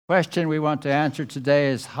question we want to answer today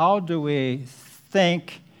is, how do we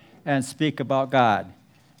think and speak about God?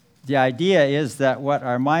 The idea is that what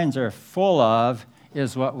our minds are full of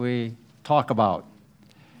is what we talk about.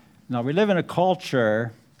 Now, we live in a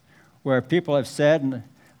culture where people have said, and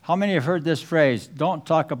how many have heard this phrase, don't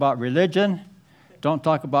talk about religion, don't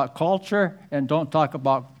talk about culture, and don't talk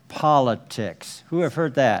about politics? Who have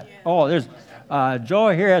heard that? Yeah. Oh, there's Joe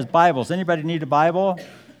here has Bibles. Anybody need a Bible?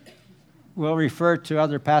 We'll refer to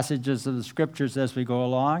other passages of the Scriptures as we go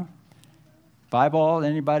along. Bible,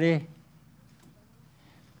 anybody?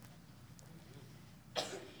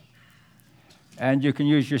 And you can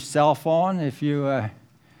use your cell phone if you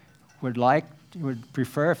would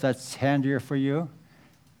prefer, if that's handier for you.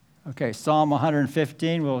 Okay, Psalm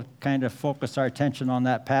 115, we'll kind of focus our attention on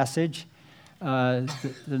that passage. The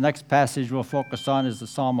next passage we'll focus on is the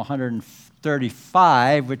Psalm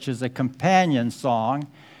 135, which is a companion song,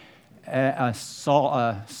 a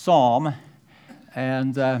psalm.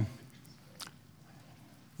 And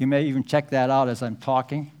you may even check that out as I'm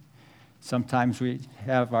talking. Sometimes we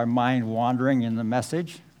have our mind wandering in the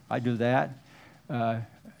message. I do that.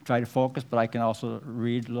 Try to focus, but I can also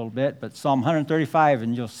read a little bit. But Psalm 135,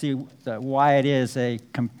 and you'll see why it is a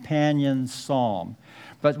companion psalm.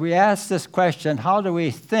 But we ask this question, how do we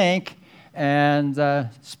think and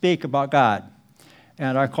speak about God?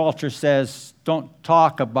 And our culture says, don't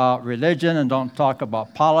talk about religion and don't talk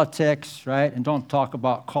about politics, right? And don't talk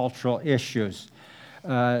about cultural issues.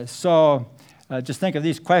 So just think of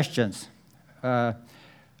these questions.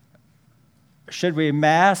 Should we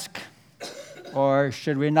mask or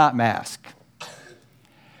should we not mask?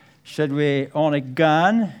 Should we own a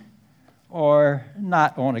gun or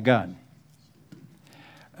not own a gun?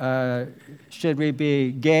 Should we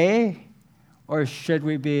be gay or should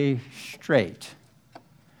we be straight?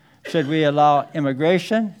 Should we allow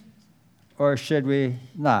immigration or should we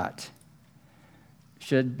not?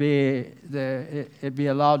 Should it be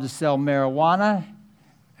allowed to sell marijuana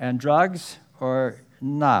and drugs or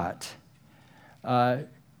not?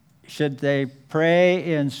 Should they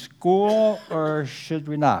pray in school or should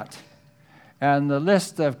we not? And the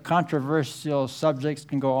list of controversial subjects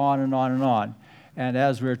can go on and on and on. And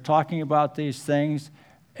as we're talking about these things,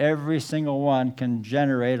 every single one can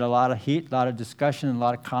generate a lot of heat, a lot of discussion, and a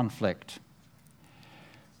lot of conflict.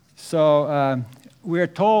 So we're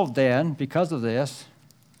told then, because of this,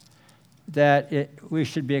 that we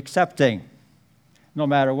should be accepting. No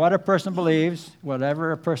matter what a person believes,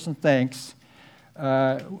 whatever a person thinks,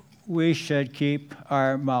 we should keep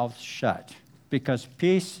our mouths shut. Because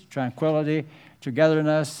peace, tranquility,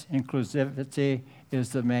 togetherness, inclusivity is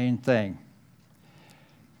the main thing.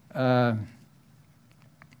 Now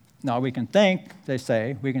we can think, they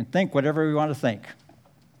say, we can think whatever we want to think,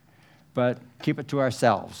 but keep it to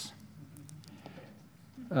ourselves.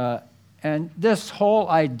 And this whole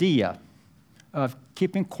idea of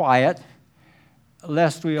keeping quiet,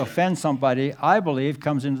 lest we offend somebody, I believe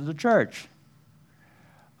comes into the church.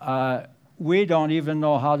 We don't even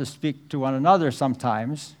know how to speak to one another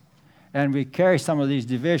sometimes, and we carry some of these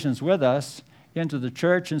divisions with us into the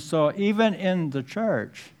church, and so even in the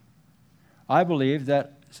church, I believe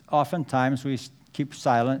that oftentimes we keep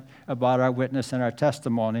silent about our witness and our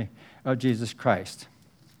testimony of Jesus Christ.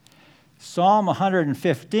 Psalm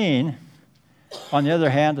 115, on the other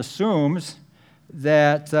hand, assumes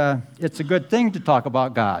that it's a good thing to talk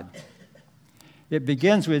about God. It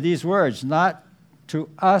begins with these words, not to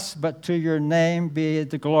us, but to your name be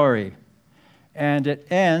the glory. And it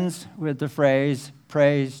ends with the phrase,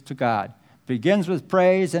 praise to God. Begins with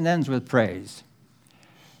praise and ends with praise.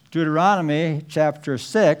 Deuteronomy chapter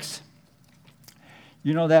 6,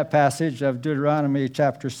 you know that passage of Deuteronomy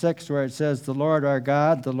chapter 6 where it says, the Lord our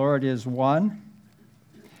God, the Lord is one.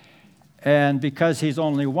 And because he's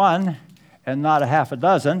only one and not a half a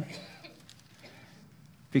dozen,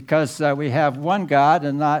 because we have one God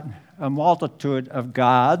and not a multitude of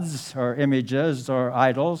gods or images or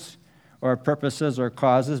idols or purposes or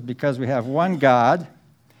causes, because we have one God,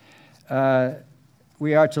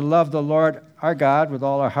 we are to love the Lord our God with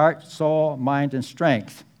all our heart, soul, mind, and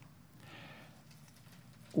strength.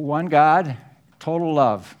 One God, total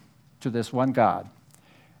love to this one God.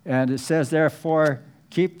 And it says, therefore,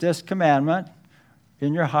 keep this commandment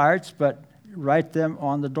in your hearts, but write them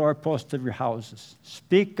on the doorpost of your houses.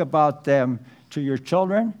 Speak about them to your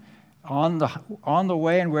children on the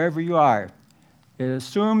way and wherever you are. It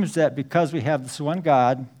assumes that because we have this one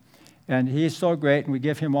God, and he's so great, and we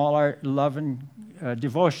give him all our love and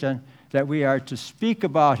devotion, that we are to speak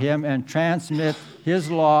about him and transmit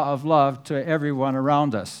his law of love to everyone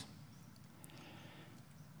around us.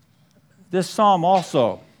 This psalm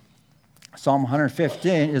also Psalm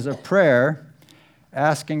 115 is a prayer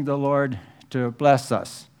asking the Lord to bless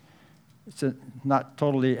us. It's not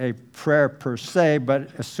totally a prayer per se, but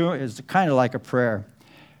it's kind of like a prayer.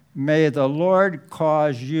 May the Lord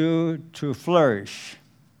cause you to flourish.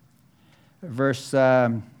 Verse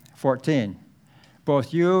 14,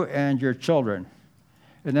 both you and your children.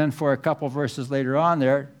 And then for a couple verses later on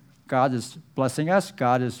there, God is blessing us,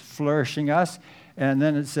 God is flourishing us, and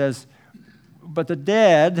then it says, but the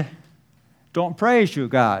dead don't praise you,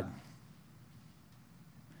 God.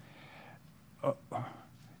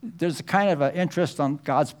 There's a kind of an interest on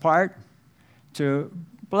God's part to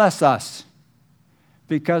bless us.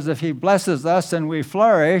 Because if he blesses us and we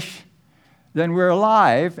flourish, then we're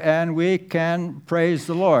alive and we can praise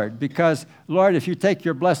the Lord. Because, Lord, if you take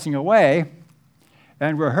your blessing away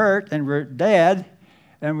and we're hurt and we're dead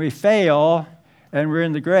and we fail and we're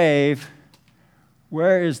in the grave,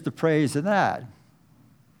 where is the praise in that?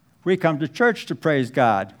 We come to church to praise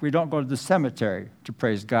God. We don't go to the cemetery to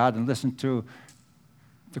praise God and listen to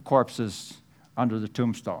the corpses under the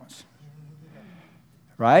tombstones.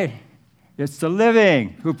 Right? It's the living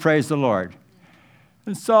who praise the Lord.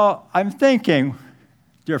 And so I'm thinking,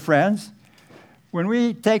 dear friends, when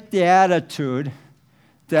we take the attitude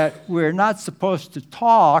that we're not supposed to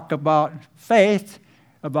talk about faith,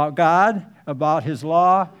 about God, about his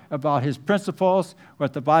law, about his principles,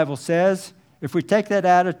 what the Bible says, if we take that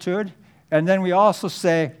attitude, and then we also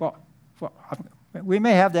say, well, we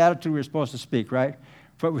may have the attitude we're supposed to speak, right?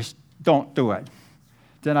 But we don't do it.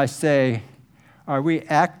 Then I say, are we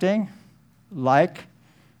acting like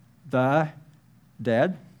the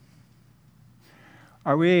dead?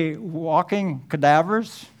 Are we walking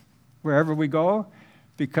cadavers wherever we go?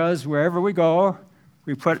 Because wherever we go,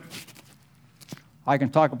 I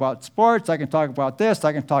can talk about sports, I can talk about this,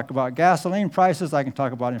 I can talk about gasoline prices, I can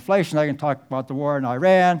talk about inflation, I can talk about the war in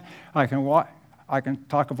Iran, I can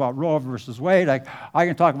talk about Roe versus Wade, I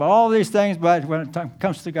can talk about all these things, but when it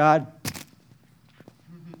comes to God,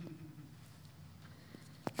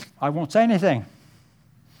 I won't say anything.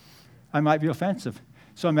 I might be offensive.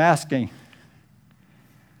 So I'm asking,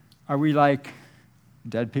 are we like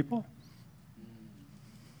dead people?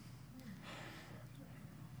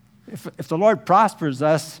 If the Lord prospers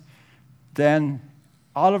us, then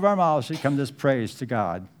out of our mouths should come this praise to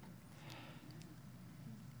God.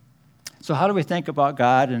 So how do we think about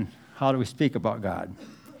God and how do we speak about God?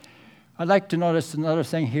 I'd like to notice another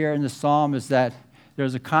thing here in the psalm is that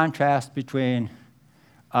there's a contrast between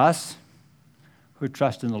us who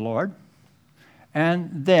trust in the Lord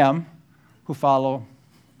and them who follow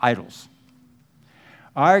idols.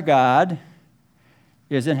 Our God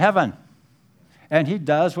is in heaven, and he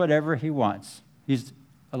does whatever he wants. He's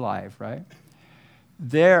alive, right?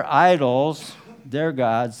 Their idols, their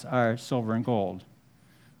gods, are silver and gold,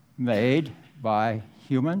 made by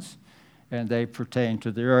humans, and they pertain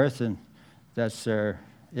to the earth, and that's their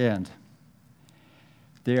end.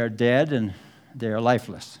 They are dead, and they are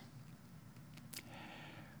lifeless.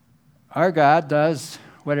 Our God does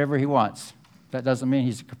whatever he wants. That doesn't mean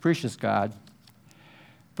he's a capricious God,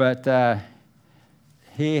 but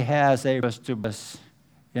he has a purpose to us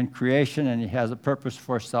in creation, and he has a purpose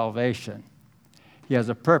for salvation. He has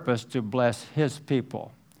a purpose to bless his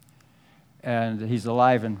people, and he's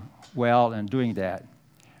alive and well and doing that.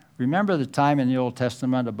 Remember the time in the Old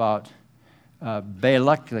Testament about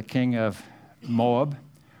Balak, the king of Moab,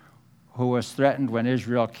 who was threatened when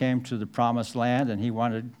Israel came to the promised land, and he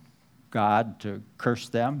wanted God to curse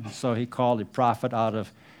them. So he called a prophet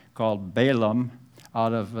called Balaam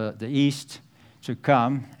out of the east to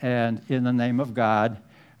come and, in the name of God,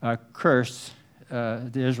 curse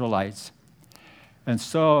the Israelites. And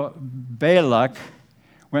so Balak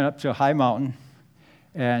went up to a high mountain,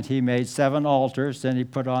 and he made 7 altars. Then he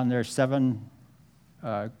put on there 7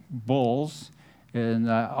 bulls in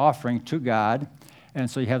offering to God. And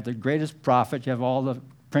so you have the greatest prophet, you have all the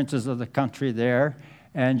princes of the country there,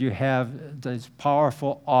 and you have these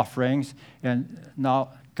powerful offerings, and now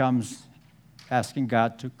comes asking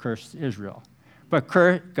God to curse Israel. But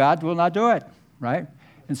God will not do it, right?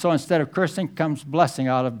 And so instead of cursing comes blessing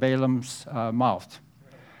out of Balaam's mouth.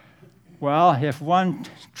 Well, if one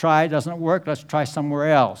try doesn't work, let's try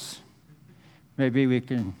somewhere else. Maybe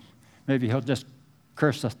he'll just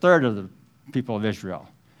curse 1/3 of the people of Israel.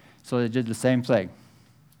 So they did the same thing.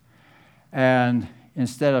 And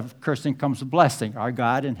instead of cursing comes a blessing. Our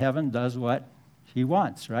God in heaven does what he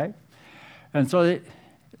wants, right? And so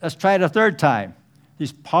let's try it a 3rd time.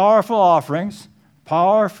 These powerful offerings,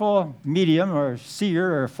 powerful medium or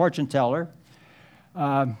seer or fortune teller,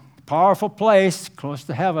 powerful place close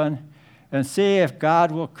to heaven, and see if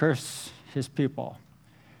God will curse his people.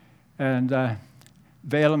 And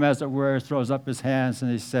Balaam, as it were, throws up his hands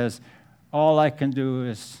and he says, all I can do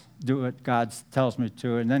is do what God tells me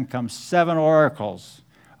to. And then comes 7 oracles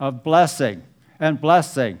of blessing and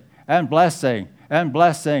blessing and blessing and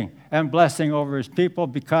blessing and blessing over his people,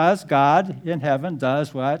 because God in heaven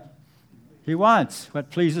does what he wants, what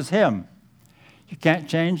pleases him. You can't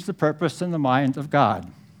change the purpose and the mind of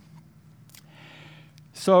God.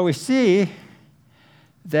 So we see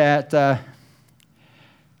that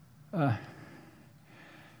well,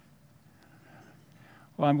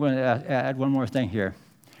 I'm going to add one more thing here.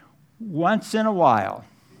 Once in a while,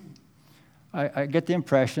 I get the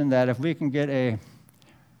impression that if we can get a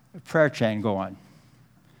prayer chain going,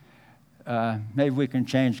 maybe we can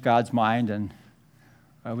change God's mind and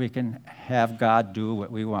we can have God do what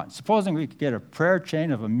we want. Supposing we could get a prayer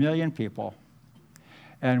chain of 1 million people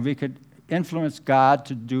and we could influence God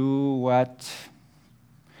to do what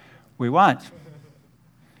we want.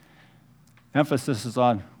 Emphasis is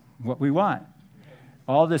on what we want.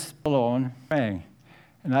 All this alone praying.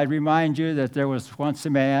 And I remind you that there was once a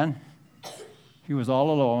man, he was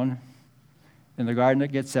all alone in the Garden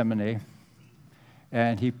of Gethsemane,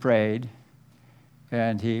 and he prayed,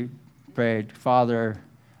 Father,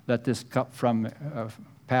 let this cup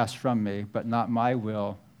pass from me, but not my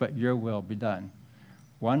will, but your will be done.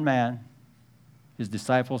 One man, his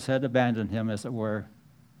disciples had abandoned him, as it were,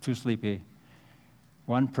 too sleepy.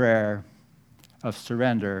 One prayer of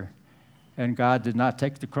surrender, and God did not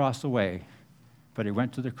take the cross away, but he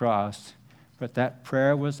went to the cross. But that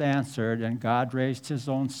prayer was answered, and God raised his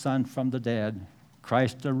own son from the dead.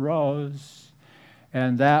 Christ arose,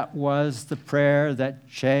 and that was the prayer that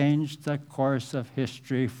changed the course of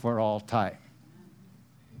history for all time.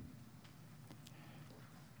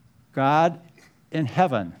 God in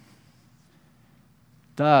heaven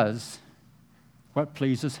does what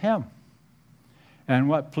pleases him. And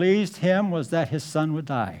what pleased him was that his son would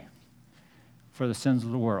die for the sins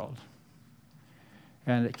of the world.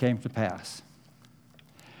 And it came to pass.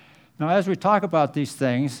 Now, as we talk about these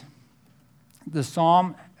things, the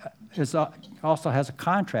psalm also has a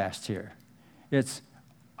contrast here. It's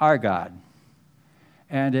our God,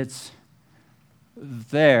 and it's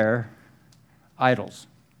their idols.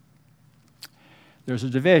 There's a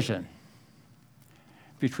division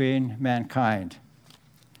between mankind.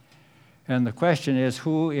 And the question is,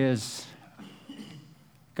 who is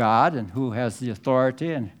God and who has the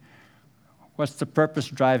authority, and what's the purpose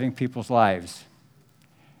driving people's lives?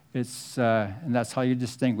 And that's how you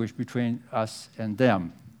distinguish between us and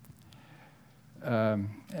them.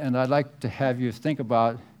 And I'd like to have you think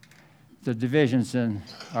about the divisions in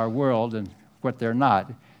our world and what they're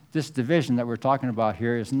not. This division that we're talking about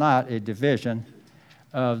here is not a division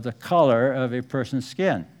of the color of a person's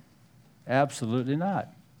skin. Absolutely not.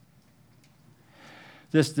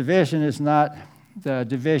 This division is not the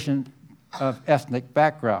division of ethnic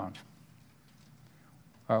background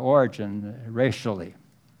or origin racially.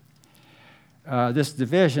 This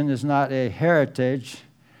division is not a heritage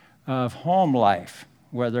of home life,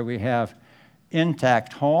 whether we have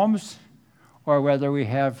intact homes or whether we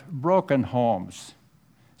have broken homes,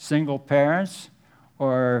 single parents,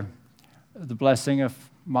 or the blessing of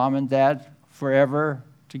mom and dad forever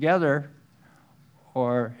together,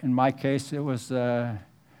 or in my case, it was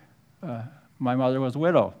my mother was a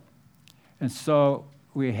widow. And so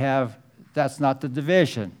that's not the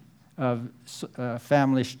division of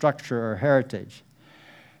family structure or heritage.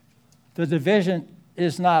 The division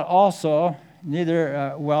is not also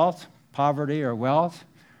neither wealth, poverty, or wealth,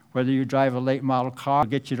 whether you drive a late model car,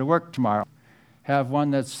 get you to work tomorrow. Have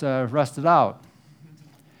one that's rusted out,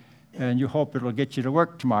 and you hope it'll get you to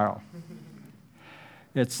work tomorrow.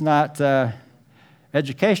 It's not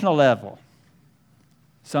educational level.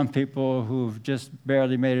 Some people who've just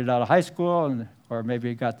barely made it out of high school or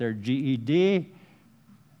maybe got their GED,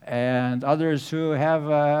 and others who have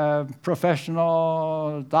a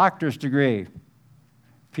professional doctor's degree,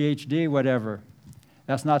 PhD, whatever.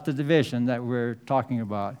 That's not the division that we're talking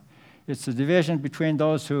about. It's the division between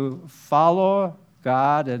those who follow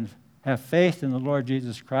God and have faith in the Lord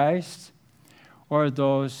Jesus Christ, or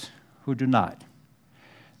those who do not.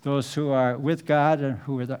 Those who are with God and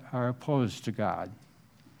who are opposed to God.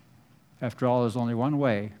 After all, there's only one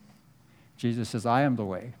way. Jesus says, I am the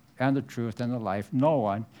way and the truth and the life. No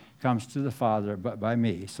one comes to the Father but by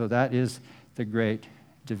me. So that is the great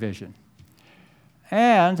division.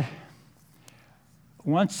 And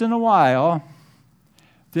once in a while,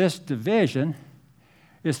 this division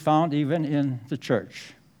is found even in the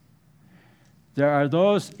church. There are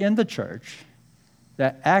those in the church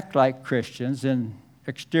that act like Christians in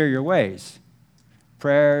exterior ways,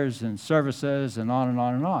 prayers and services and on and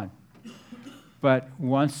on and on. But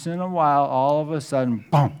once in a while, all of a sudden,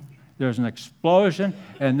 boom, there's an explosion,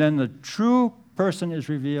 and then the true person is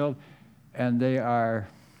revealed, and they are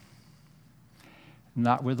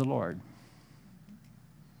not with the Lord.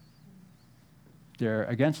 They're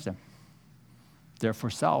against him. They're for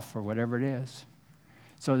self or whatever it is.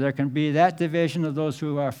 So there can be that division of those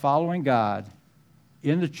who are following God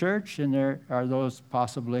in the church, and there are those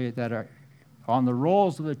possibly that are on the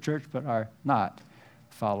rolls of the church but are not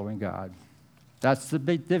following God. That's the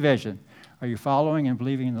big division. Are you following and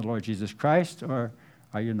believing in the Lord Jesus Christ, or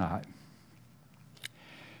are you not?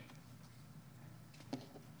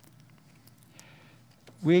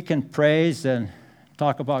 We can praise and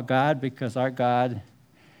talk about God because our God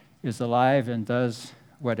is alive and does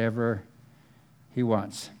whatever he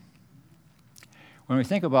wants. When we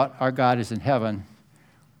think about our God is in heaven,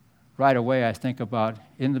 right away I think about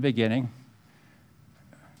in the beginning,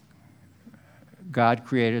 God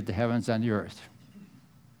created the heavens and the earth.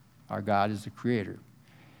 Our God is the creator.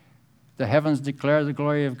 The heavens declare the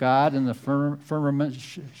glory of God, and the firmament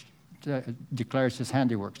declares his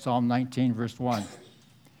handiwork. Psalm 19, verse 1.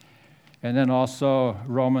 And then also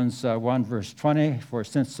Romans 1, verse 20, for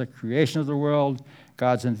since the creation of the world,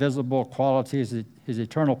 God's invisible qualities, his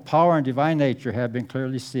eternal power and divine nature have been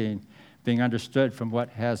clearly seen, being understood from what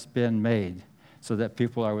has been made, so that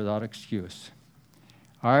people are without excuse.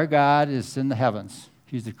 Our God is in the heavens.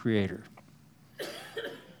 He's the creator.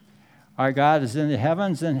 Our God is in the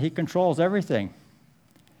heavens, and he controls everything.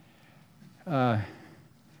 I'll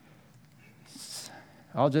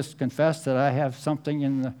just confess that I have something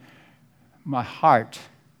in my heart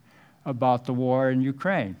about the war in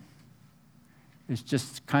Ukraine. It's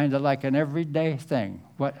just kind of like an everyday thing.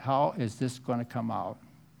 How is this going to come out?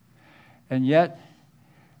 And yet,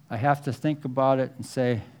 I have to think about it and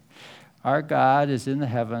say, our God is in the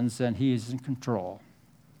heavens and he is in control.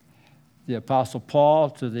 The Apostle Paul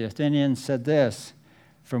to the Athenians said this,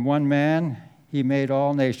 from one man he made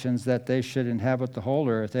all nations that they should inhabit the whole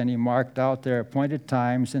earth, and he marked out their appointed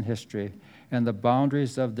times in history and the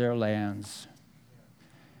boundaries of their lands.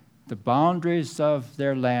 The boundaries of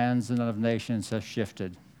their lands and of nations have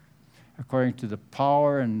shifted according to the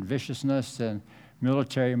power and viciousness and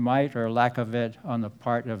military might or lack of it on the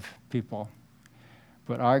part of people.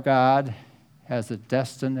 But our God has the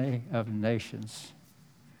destiny of nations.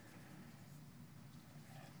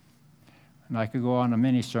 And I could go on a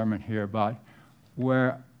mini sermon here about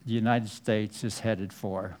where the United States is headed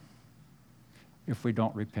for if we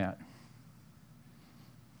don't repent.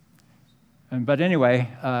 But anyway,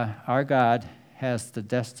 our God has the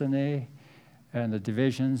destiny and the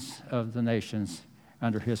divisions of the nations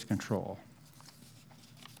under his control.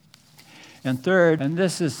 And third, and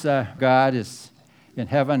this is God is in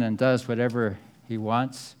heaven and does whatever he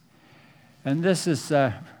wants. And this is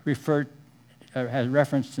has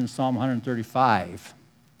referenced in Psalm 135.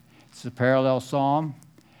 It's a parallel psalm.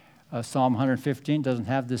 Psalm 115 doesn't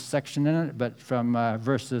have this section in it, but from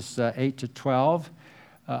verses 8 to 12,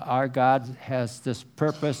 our God has this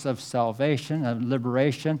purpose of salvation and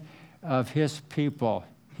liberation of his people.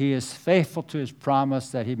 He is faithful to his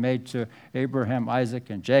promise that he made to Abraham, Isaac,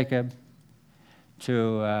 and Jacob,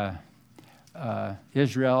 to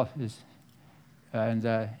Israel,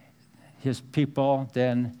 his people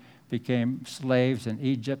then became slaves in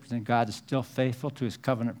Egypt, and God is still faithful to his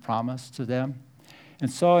covenant promise to them. And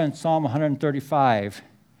so in Psalm 135,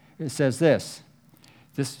 it says this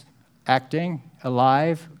acting,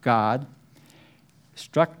 alive God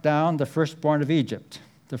struck down the firstborn of Egypt,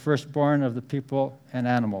 the firstborn of the people and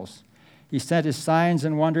animals. He sent his signs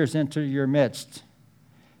and wonders into your midst,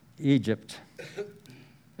 Egypt,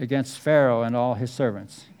 against Pharaoh and all his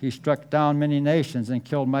servants. He struck down many nations and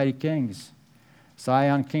killed mighty kings.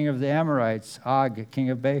 Sihon, king of the Amorites, Og,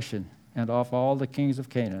 king of Bashan, and of all the kings of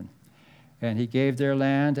Canaan. And he gave their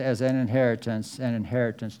land as an inheritance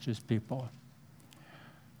to his people.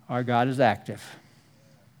 Our God is active.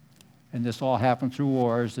 And this all happened through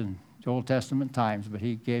wars in the Old Testament times, but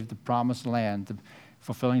he gave the promised land,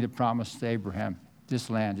 fulfilling the promise to Abraham.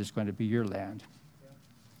 This land is going to be your land.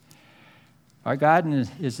 Our God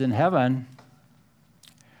is in heaven,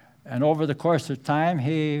 and over the course of time,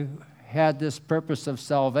 he had this purpose of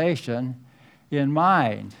salvation in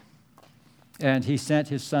mind, and he sent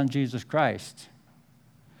his son, Jesus Christ.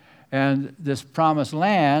 And this promised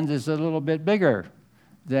land is a little bit bigger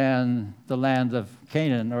than the land of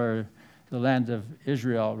Canaan or the land of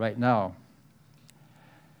Israel right now.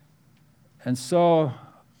 And so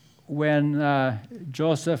when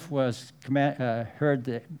Joseph heard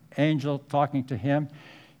the angel talking to him,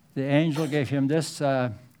 the angel gave him this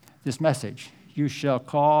message. You shall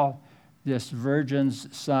call this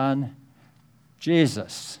virgin's son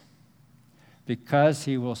Jesus, because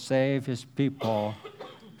he will save his people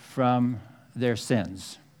from their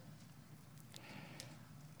sins.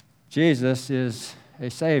 Jesus is a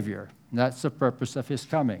Savior. And that's the purpose of his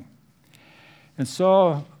coming. And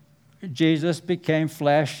so Jesus became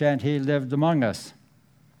flesh and he lived among us.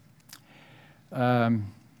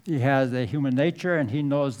 He has a human nature and he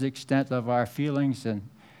knows the extent of our feelings. And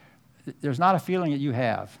there's not a feeling that you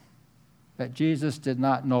have that Jesus did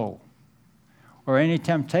not know, or any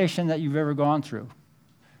temptation that you've ever gone through.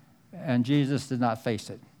 And Jesus did not face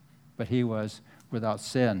it, but he was without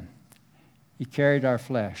sin. He carried our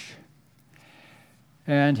flesh.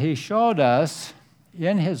 And he showed us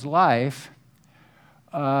in his life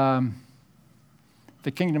the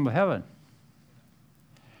kingdom of heaven.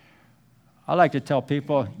 I like to tell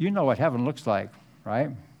people, you know what heaven looks like, right?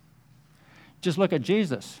 Just look at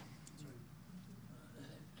Jesus.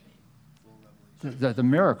 The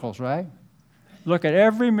miracles, right? Look at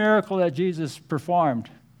every miracle that Jesus performed,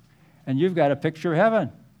 and you've got a picture of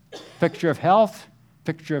heaven. Picture of health,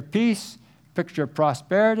 picture of peace, picture of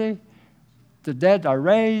prosperity. The dead are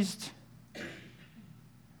raised.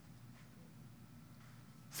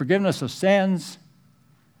 Forgiveness of sins.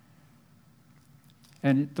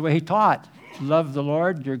 And the way he taught, love the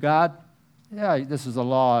Lord, your God. Yeah, this is the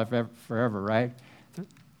law of forever, right?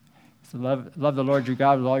 So love the Lord your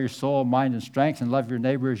God with all your soul, mind, and strength, and love your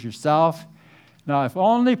neighbor as yourself. Now, if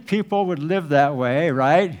only people would live that way,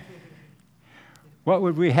 right? What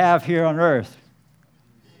would we have here on earth?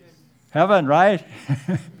 Heaven, right?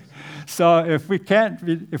 So if we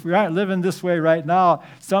aren't living this way right now,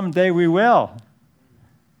 someday we will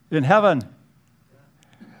in heaven.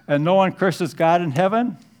 And no one curses God in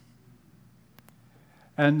heaven.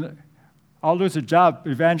 And I'll lose a job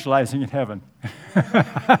evangelizing in heaven.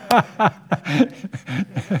 I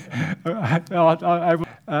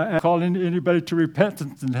call anybody to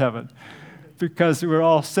repentance in heaven because we're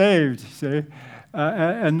all saved, see?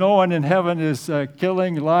 And no one in heaven is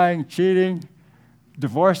killing, lying, cheating,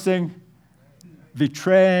 divorcing,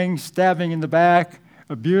 betraying, stabbing in the back,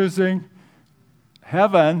 abusing.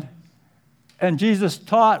 Heaven, and Jesus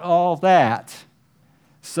taught all that.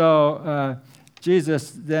 So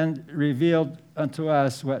Jesus then revealed unto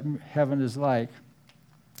us what heaven is like.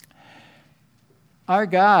 Our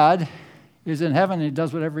God is in heaven and he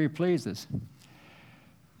does whatever he pleases.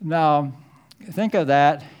 Now, think of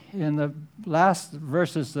that in the last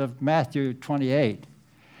verses of Matthew 28.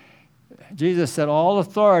 Jesus said, all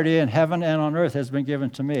authority in heaven and on earth has been given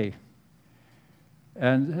to me.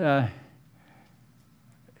 And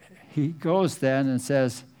he goes then and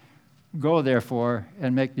says, go therefore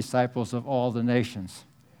and make disciples of all the nations.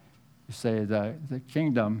 You say the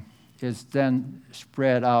kingdom is then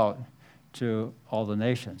spread out to all the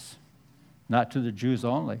nations, not to the Jews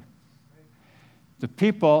only. The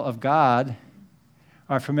people of God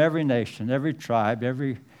are from every nation, every tribe,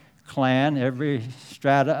 every clan, every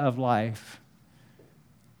strata of life.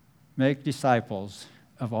 Make disciples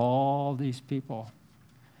of all these people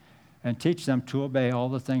and teach them to obey all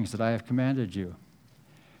the things that I have commanded you.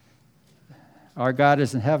 Our God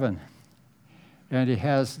is in heaven, and he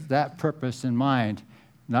has that purpose in mind,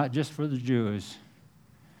 not just for the Jews,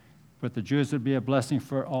 but the Jews would be a blessing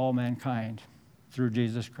for all mankind through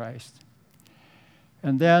Jesus Christ.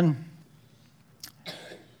 And then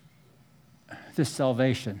this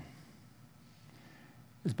salvation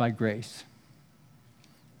is by grace.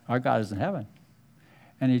 Our God is in heaven.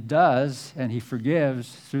 And he does, and he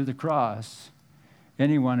forgives through the cross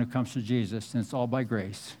anyone who comes to Jesus, and it's all by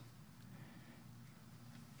grace.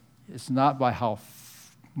 It's not by how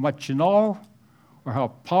much you know, or how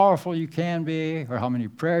powerful you can be, or how many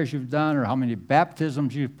prayers you've done, or how many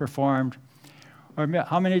baptisms you've performed, or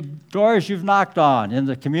how many doors you've knocked on in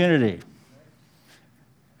the community.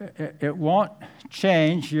 It won't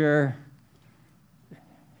change it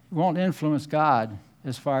won't influence God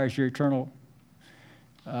as far as your eternal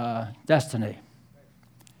destiny.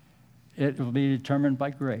 It will be determined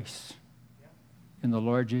by grace in the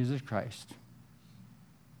Lord Jesus Christ.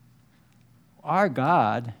 Our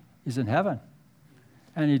God is in heaven,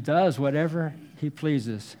 and he does whatever he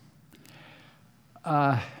pleases.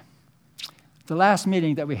 The last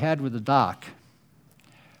meeting that we had with the doc,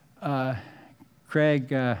 Craig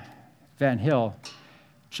Van Hill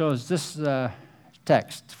chose this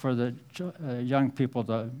text for the young people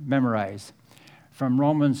to memorize from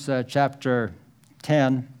Romans chapter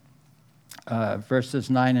 10,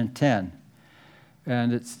 verses 9 and 10.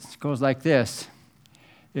 And it goes like this.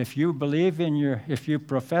 If you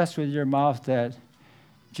profess with your mouth that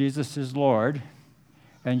Jesus is Lord,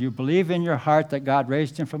 and you believe in your heart that God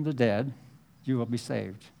raised him from the dead, you will be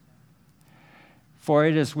saved. For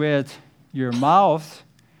it is with your mouth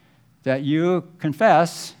that you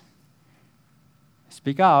confess,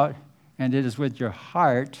 speak out, and it is with your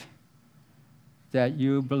heart that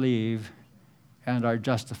you believe and are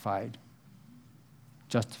justified.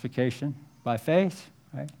 Justification by faith,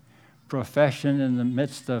 right? Profession in the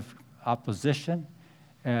midst of opposition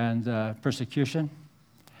and persecution.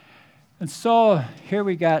 And so here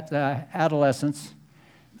we got adolescents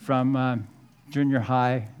from junior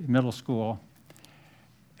high, middle school,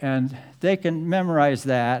 and they can memorize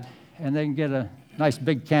that, and they can get a nice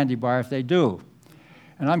big candy bar if they do.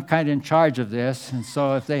 And I'm kind of in charge of this, and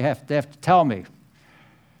so if they have to tell me.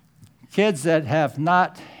 Kids that have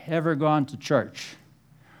not ever gone to church,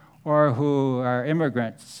 or who are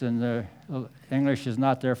immigrants and the English is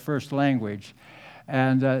not their first language,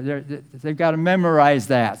 and they've got to memorize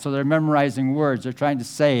that. So they're memorizing words. They're trying to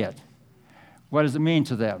say it. What does it mean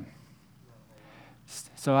to them?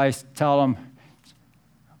 So I tell them,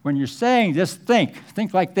 when you're saying this,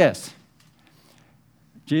 think like this.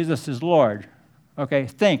 Jesus is Lord. Okay,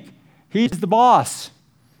 think. He's the boss.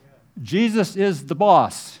 Jesus is the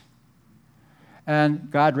boss. And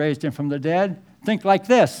God raised him from the dead. Think like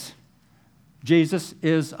this. Jesus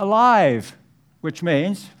is alive, which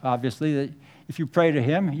means, obviously, that if you pray to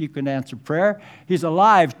him, you can answer prayer. He's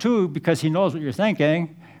alive, too, because he knows what you're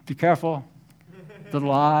thinking. Be careful,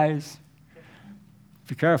 little eyes.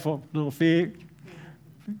 Be careful, little feet.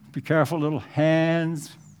 Be careful, little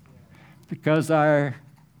hands. Because our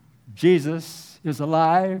Jesus is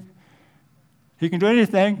alive. He can do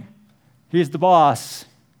anything. He's the boss.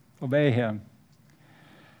 Obey him.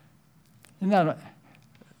 Isn't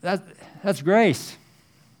that's grace.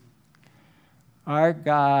 Our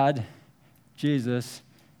God, Jesus,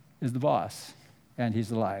 is the boss, and he's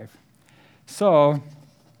alive. So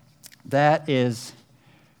that is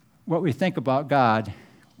what we think about God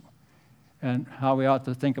and how we ought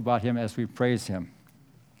to think about him as we praise him.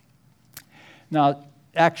 Now,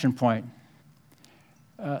 action point.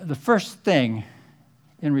 The first thing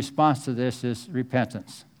in response to this is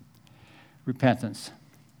repentance. Repentance.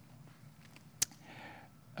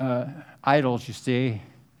 Idols, you see,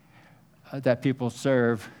 that people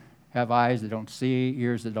serve have eyes that don't see,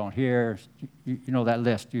 ears that don't hear. You know that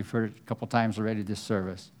list. You've heard it a couple times already this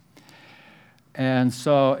service. And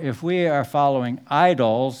so if we are following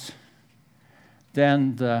idols,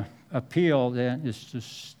 then the appeal then is to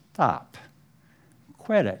stop.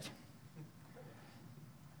 Quit it.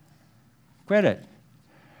 Quit it.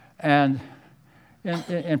 And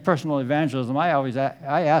in personal evangelism, I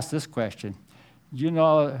ask this question. You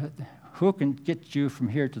know, who can get you from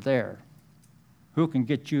here to there? Who can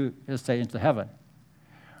get you, let's say, into heaven?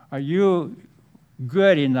 Are you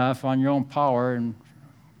good enough on your own power and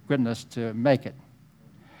goodness to make it?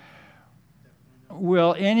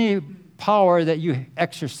 Will any power that you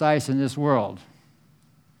exercise in this world,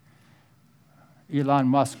 Elon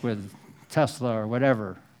Musk with Tesla or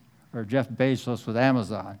whatever, or Jeff Bezos with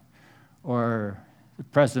Amazon, or the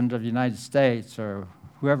President of the United States, or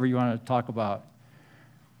whoever you want to talk about,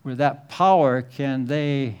 with that power, can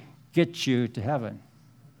they get you to heaven?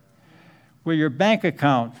 Will your bank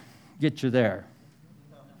account get you there?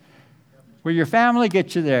 Will your family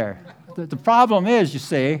get you there? The problem is, you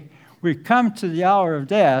see, we come to the hour of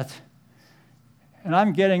death, and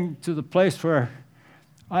I'm getting to the place where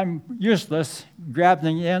I'm useless,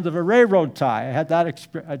 grabbing the end of a railroad tie. I had that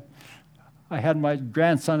experience. I had my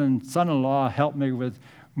grandson and son-in-law help me with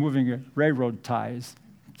moving railroad ties.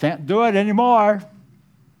 Can't do it anymore.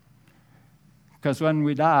 Because when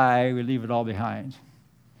we die, we leave it all behind.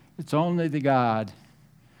 It's only the God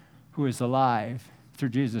who is alive through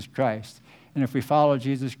Jesus Christ. And if we follow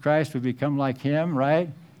Jesus Christ, we become like him, right?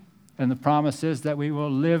 And the promise is that we will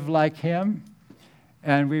live like him,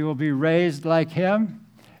 and we will be raised like him.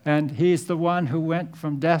 And he's the one who went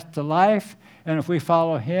from death to life. And if we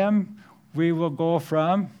follow him, we will go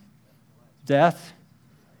from death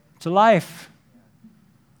to life.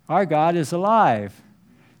 Our God is alive.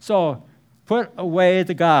 So, put away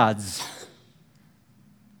the gods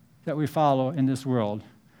that we follow in this world.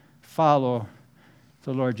 Follow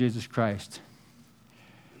the Lord Jesus Christ.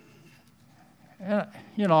 And,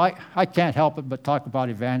 you know, I can't help it but talk about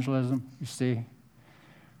evangelism, you see.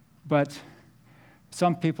 But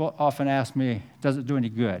some people often ask me, does it do any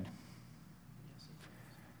good?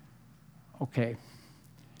 Okay.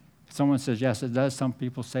 Someone says, yes, it does. Some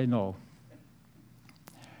people say no.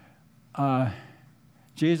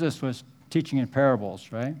 Jesus was teaching in parables,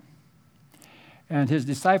 right? And his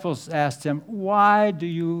disciples asked him, why do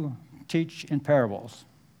you teach in parables?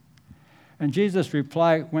 And Jesus'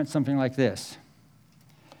 reply went something like this.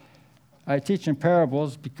 I teach in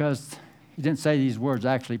parables because He didn't say these words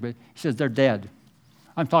actually, but he says they're dead.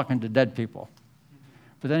 I'm talking to dead people.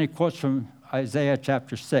 But then he quotes from Isaiah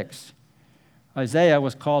chapter 6. Isaiah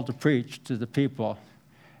was called to preach to the people.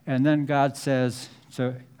 And then God says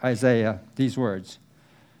to Isaiah these words,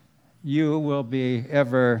 "You will be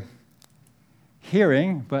ever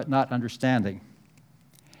hearing, but not understanding.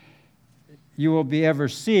 You will be ever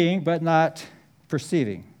seeing, but not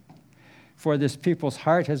perceiving. For this people's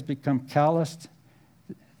heart has become calloused.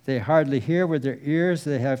 They hardly hear with their ears,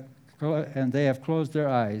 and they have closed their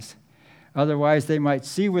eyes. Otherwise, they might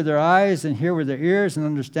see with their eyes and hear with their ears and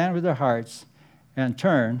understand with their hearts and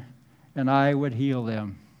turn, and I would heal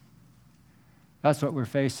them." That's what we're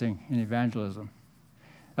facing in evangelism.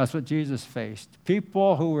 That's what Jesus faced.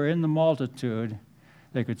 People who were in the multitude,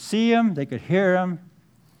 they could see him, they could hear him,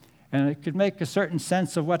 and it could make a certain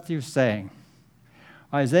sense of what he was saying.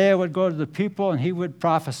 Isaiah would go to the people and he would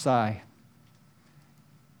prophesy,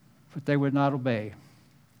 but they would not obey.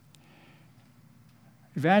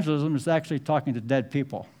 Evangelism is actually talking to dead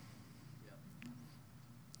people.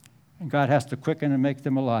 And God has to quicken and make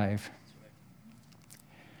them alive.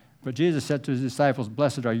 But Jesus said to his disciples,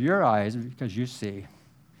 "Blessed are your eyes because you see,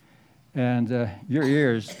 and your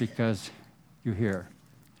ears because you hear."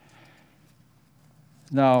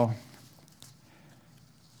 Now,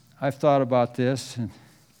 I've thought about this,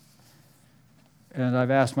 and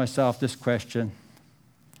I've asked myself this question: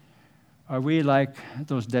 are we like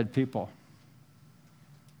those dead people?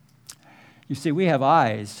 You see, we have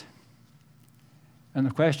eyes, and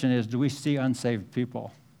the question is, do we see unsaved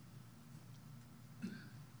people?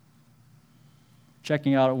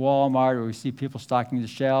 Checking out at Walmart, or we see people stocking the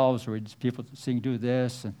shelves, or we see people seeing do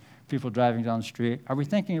this, and people driving down the street. Are we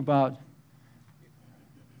thinking about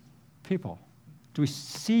people? Do we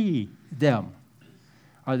see them?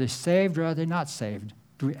 Are they saved or are they not saved?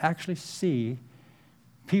 Do we actually see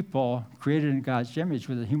people created in God's image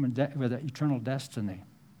with with an eternal destiny,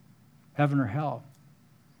 heaven or hell?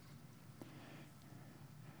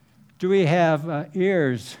 Do we have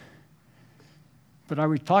ears? But are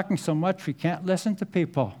we talking so much we can't listen to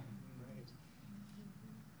people?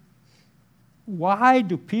 Why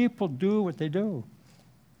do people do what they do?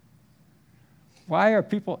 Why are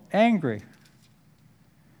people angry?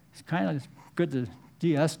 It's kind of good to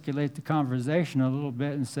de-escalate the conversation a little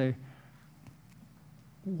bit and say,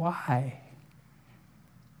 why?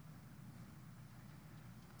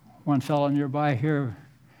 One fellow nearby here,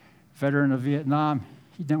 veteran of Vietnam,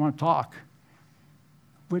 he didn't want to talk.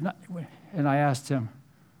 And I asked him,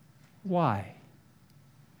 why?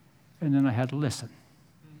 And then I had to listen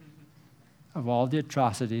of all the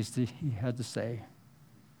atrocities that he had to say,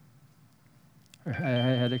 or I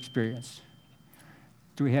had experienced.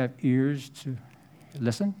 Do we have ears to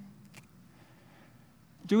listen?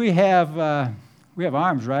 Do we have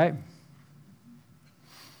arms, right?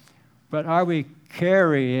 But are we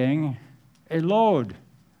carrying a load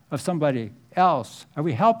of somebody else? Are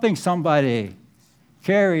we helping somebody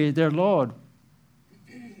carry their load?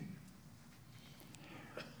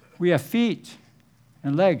 We have feet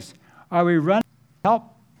and legs. Are we running to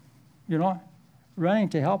help, running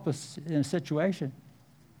to help us in a situation?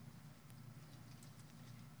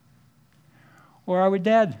 Or are we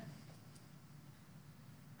dead?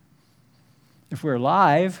 If we're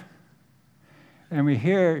alive and we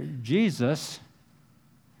hear Jesus,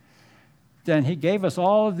 then he gave us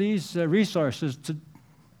all of these resources to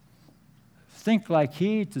think like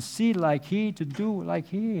he, to see like he, to do like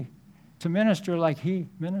he, to minister like he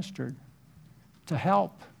ministered, to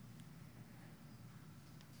help.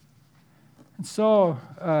 And so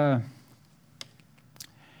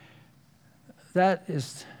that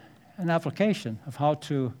is an application of how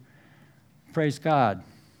to praise God.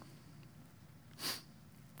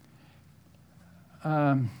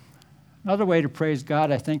 Another way to praise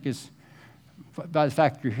God, I think, is by the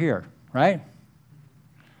fact you're here, right?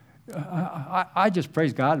 I just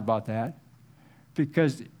praise God about that,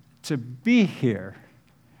 because to be here,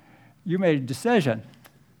 you made a decision,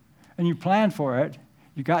 and you planned for it.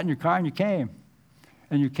 You got in your car and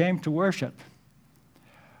you came to worship.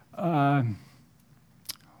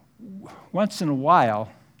 Once in a while,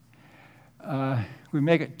 we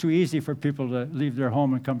make it too easy for people to leave their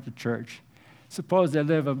home and come to church. Suppose they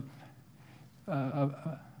live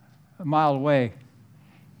a mile away.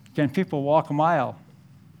 Can people walk a mile?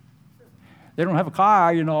 They don't have a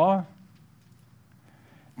car, Do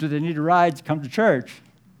they need a ride to come to church?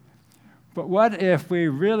 But what if we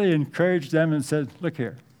really encouraged them and said, look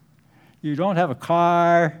here, you don't have a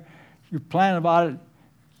car, you plan about it,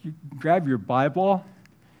 you grab your Bible,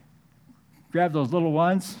 grab those little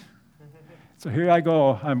ones, So here I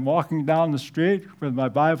go. I'm walking down the street with my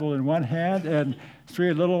Bible in one hand and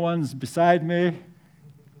 3 little ones beside me.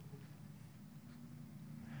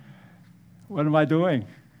 What am I doing?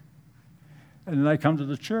 And then I come to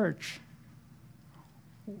the church.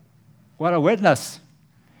 What a witness.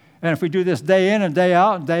 And if we do this day in and day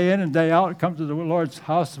out, and day in and day out, come to the Lord's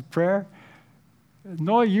house of prayer,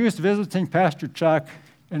 no use visiting Pastor Chuck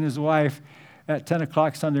and his wife at 10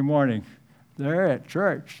 o'clock Sunday morning. They're at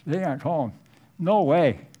church. They aren't home. No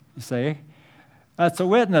way, you see. That's a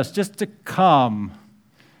witness, just to come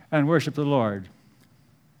and worship the Lord.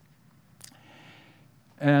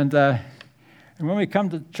 And when we come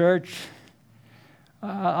to church,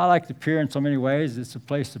 I like to appear in so many ways. It's a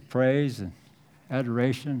place of praise and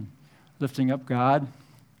adoration, lifting up God.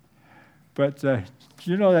 But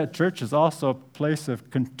you know that church is also a place of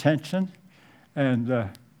contention and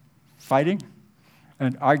fighting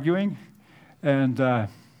and arguing and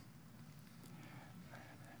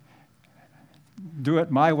do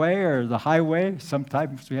it my way or the highway.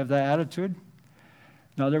 Sometimes we have that attitude.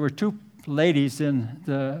 Now, there were 2 ladies in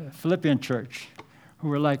the Philippian church who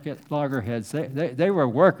were like at loggerheads. They were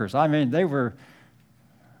workers. I mean, they were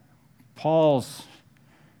Paul's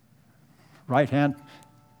right-hand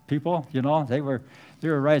people, you know. They were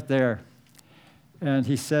right there. And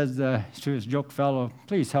he said to his yoke fellow,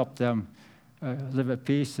 please help them live at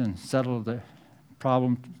peace and settle the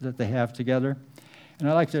problem that they have together. And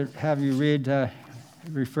I'd like to have you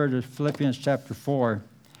refer to Philippians chapter 4.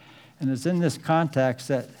 And it's in this context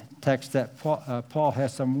that Paul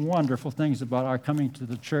has some wonderful things about our coming to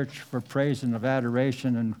the church for praise and of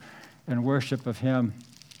adoration and worship of him.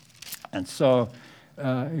 And so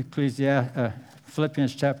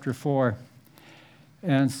Philippians chapter 4.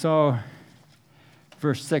 And so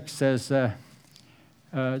verse 6 says,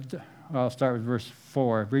 I'll start with verse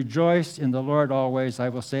 4. Rejoice in the Lord always. I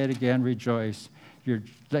will say it again, rejoice.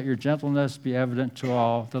 Let your gentleness be evident to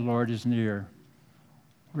all. The Lord is near.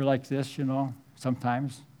 We're like this, you know,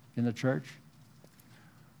 sometimes in the church.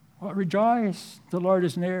 Well, rejoice. The Lord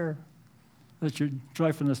is near. Let your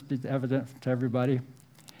joyfulness be evident to everybody.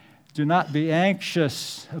 Do not be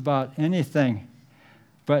anxious about anything,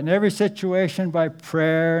 but in every situation by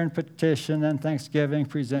prayer and petition and thanksgiving,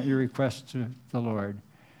 present your requests to the Lord.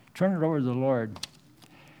 Turn it over to the Lord.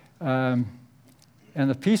 And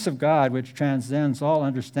the peace of God, which transcends all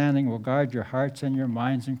understanding, will guard your hearts and your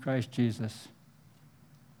minds in Christ Jesus.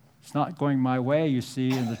 It's not going my way, you see,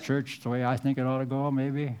 in the church the way I think it ought to go,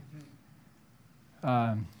 maybe.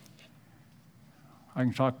 I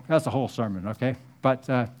can talk, that's a whole sermon, okay?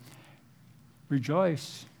 But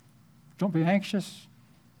rejoice. Don't be anxious.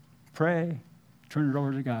 Pray. Turn it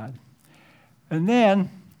over to God. And then,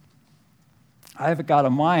 I've got a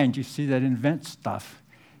mind, you see, that invents stuff.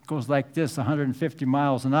 It goes like this, 150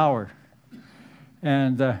 miles an hour.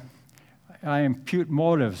 And I impute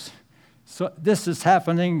motives. So this is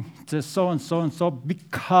happening to so-and-so and so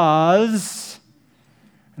because,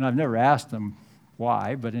 and I've never asked them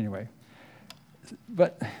why, but anyway.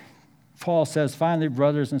 But Paul says, finally,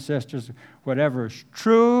 brothers and sisters, whatever is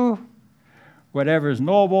true, whatever is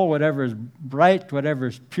noble, whatever is bright, whatever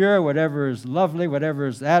is pure, whatever is lovely, whatever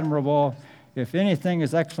is admirable, if anything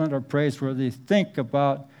is excellent or praiseworthy, think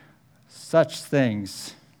about such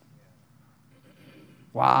things.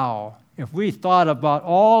 Wow. If we thought about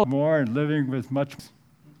all more and living with much,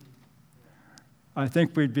 I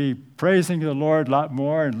think we'd be praising the Lord a lot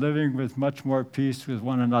more and living with much more peace with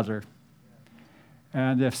one another.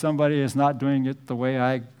 And if somebody is not doing it the way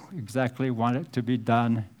I exactly want it to be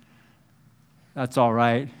done, that's all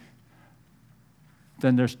right.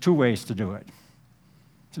 Then there's 2 ways to do it.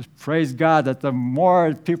 Just praise God that the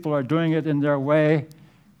more people are doing it in their way,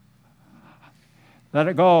 let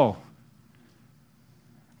it go.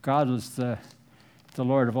 God is the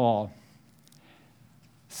Lord of all.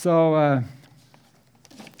 So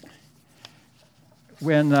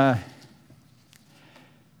when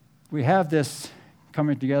we have this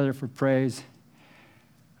coming together for praise,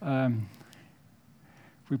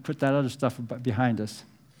 we put that other stuff behind us.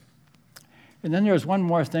 And then there's one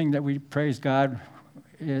more thing that we praise God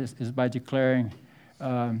is by declaring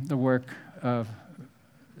the work of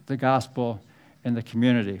the gospel in the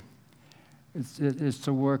community. It's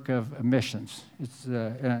the work of missions.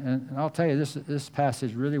 And I'll tell you, this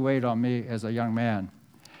passage really weighed on me as a young man.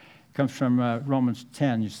 It comes from Romans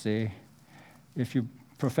 10, you see. If you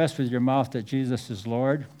profess with your mouth that Jesus is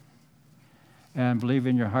Lord and believe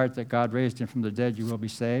in your heart that God raised him from the dead, you will be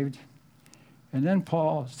saved. And then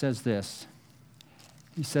Paul says this.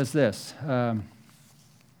 He says this,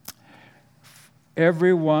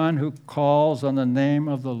 everyone who calls on the name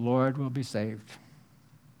of the Lord will be saved.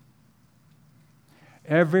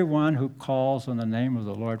 Everyone who calls on the name of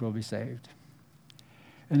the Lord will be saved.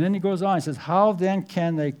 And then he goes on, he says, how then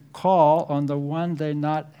can they call on the one they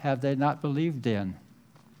not believed in?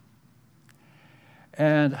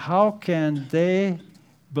 And how can they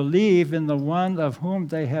believe in the one of whom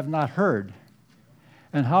they have not heard?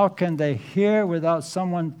 And how can they hear without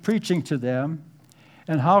someone preaching to them?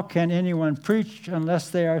 And how can anyone preach unless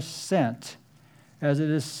they are sent? As it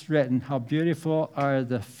is written, how beautiful are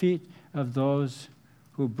the feet of those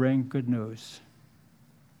who bring good news.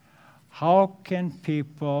 How can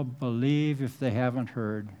people believe if they haven't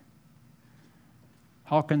heard?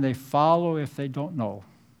 How can they follow if they don't know?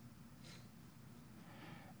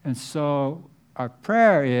 And so our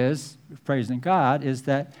prayer is, praising God, is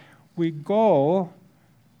that we go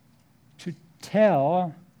to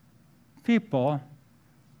tell people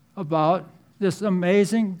about this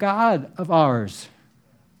amazing God of ours.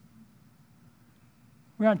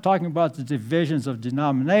 We aren't talking about the divisions of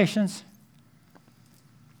denominations.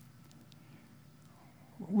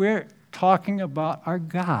 We're talking about our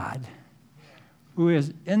God, who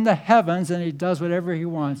is in the heavens, and he does whatever he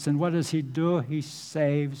wants. And what does he do? He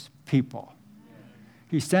saves people.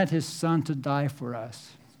 He sent his son to die for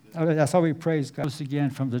us. That's how we praise God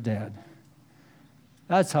again from the dead.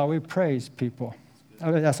 That's how we praise people.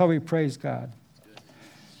 That's how we praise God.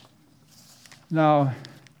 Now,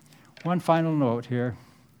 one final note here.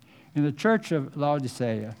 In the church of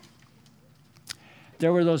Laodicea,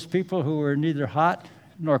 there were those people who were neither hot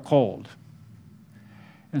nor cold.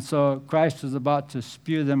 And so Christ was about to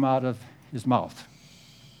spew them out of his mouth.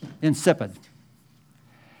 Insipid.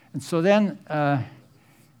 And so then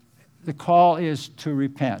the call is to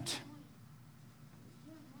repent.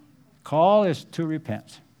 Call is to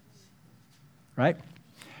repent. Right?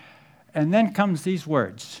 And then comes these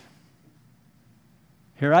words.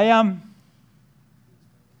 Here I am.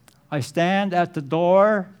 I stand at the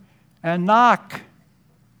door and knock.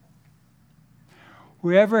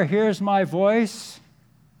 Whoever hears my voice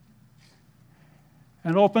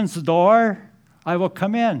and opens the door, I will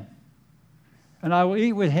come in, and I will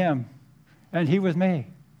eat with him, and he with me.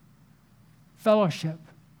 Fellowship.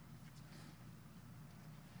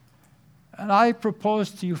 And I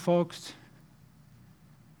propose to you folks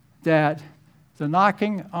that the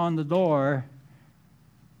knocking on the door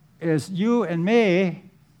is you and me,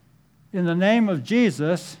 in the name of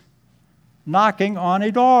Jesus, knocking on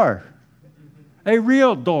a door. A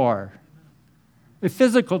real door. A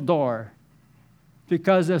physical door.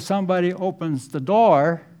 Because if somebody opens the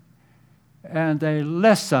door and they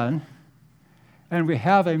listen and we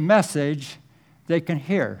have a message, they can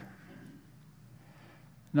hear.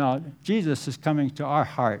 Now, Jesus is coming to our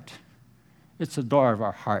heart. It's the door of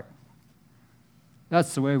our heart.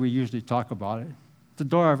 That's the way we usually talk about it. The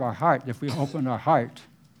door of our heart, if we open our heart.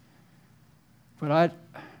 But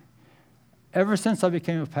ever since I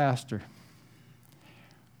became a pastor,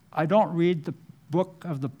 I don't read the book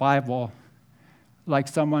of the Bible like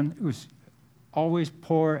someone who's always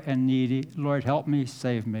poor and needy. Lord, help me,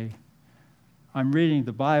 save me. I'm reading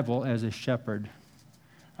the Bible as a shepherd.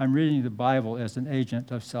 I'm reading the Bible as an agent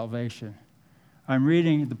of salvation. I'm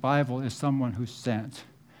reading the Bible as someone who's sent.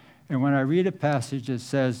 And when I read a passage that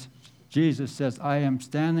says, Jesus says, I am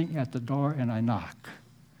standing at the door and I knock,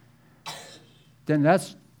 then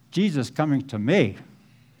that's Jesus coming to me.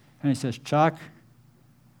 And he says, Chuck,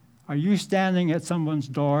 are you standing at someone's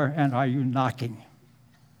door and are you knocking?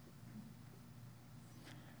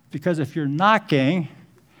 Because if you're knocking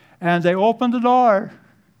and they open the door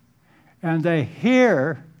and they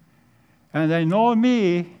hear and they know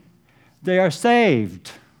me, they are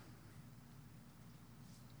saved.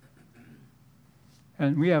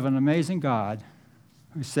 And we have an amazing God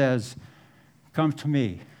who says, come to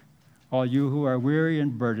me, all you who are weary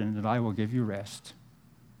and burdened, and I will give you rest.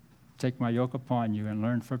 Take my yoke upon you and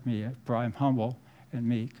learn from me, for I am humble and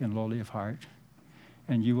meek and lowly of heart,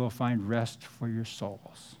 and you will find rest for your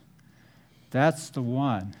souls. That's the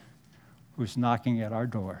one who's knocking at our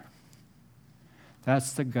door.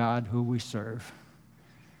 That's the God who we serve.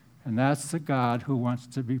 And that's the God who wants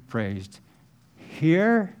to be praised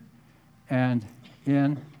here and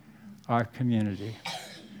in our community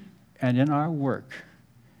and in our work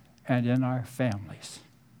and in our families.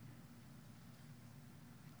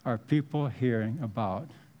 Are people hearing about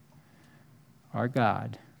our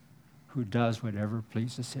God who does whatever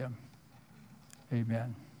pleases him?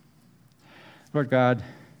 Amen. Lord God,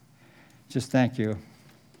 just thank you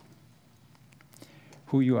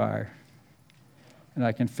who you are. And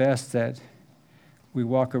I confess that we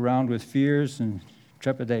walk around with fears and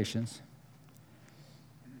trepidations.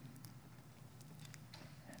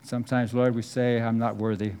 Sometimes, Lord, we say, I'm not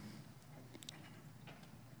worthy.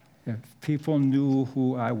 If people knew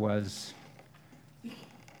who I was,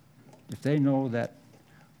 if they know that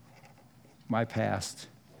my past,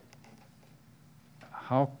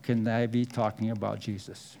 how can I be talking about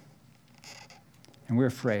Jesus? And we're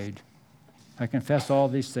afraid. I confess all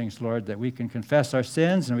these things, Lord, that we can confess our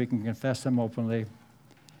sins and we can confess them openly.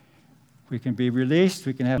 We can be released.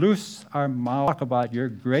 We can have loose our mouth, talk about your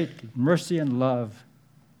great mercy and love.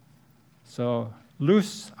 So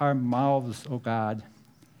loose our mouths, O God,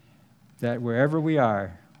 that wherever we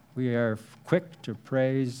are quick to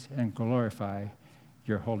praise and glorify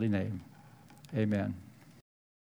your holy name. Amen.